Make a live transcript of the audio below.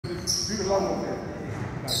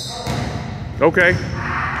Okay.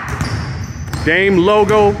 Dame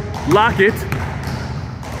logo, lock it.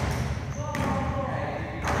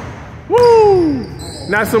 Woo!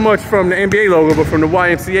 Not so much from the NBA logo, but from the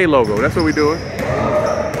YMCA logo. That's what we're doing.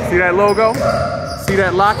 See that logo? See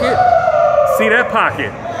that locket? See that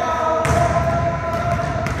pocket?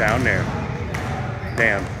 Down there.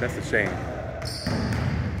 Damn, that's a shame.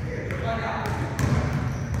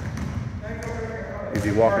 Is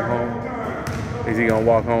he walking home? Is he gonna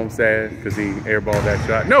walk home sad because he airballed that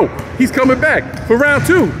shot? No, he's coming back for round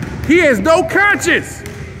 2. He has no conscience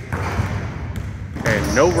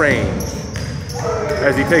and no range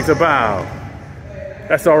as he takes a bow.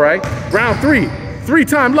 That's all right. Round 3,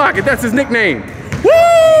 3-time locket. That's his nickname.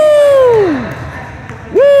 Woo!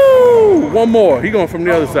 Woo! One more. He going from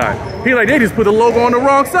the other side. He like, they just put the logo on the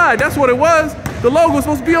wrong side. That's what it was. The logo was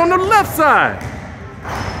supposed to be on the left side.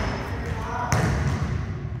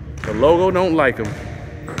 The logo don't like him.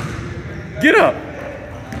 Get up.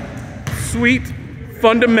 Sweet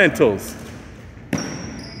fundamentals.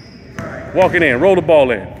 Walking in, roll the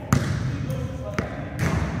ball in.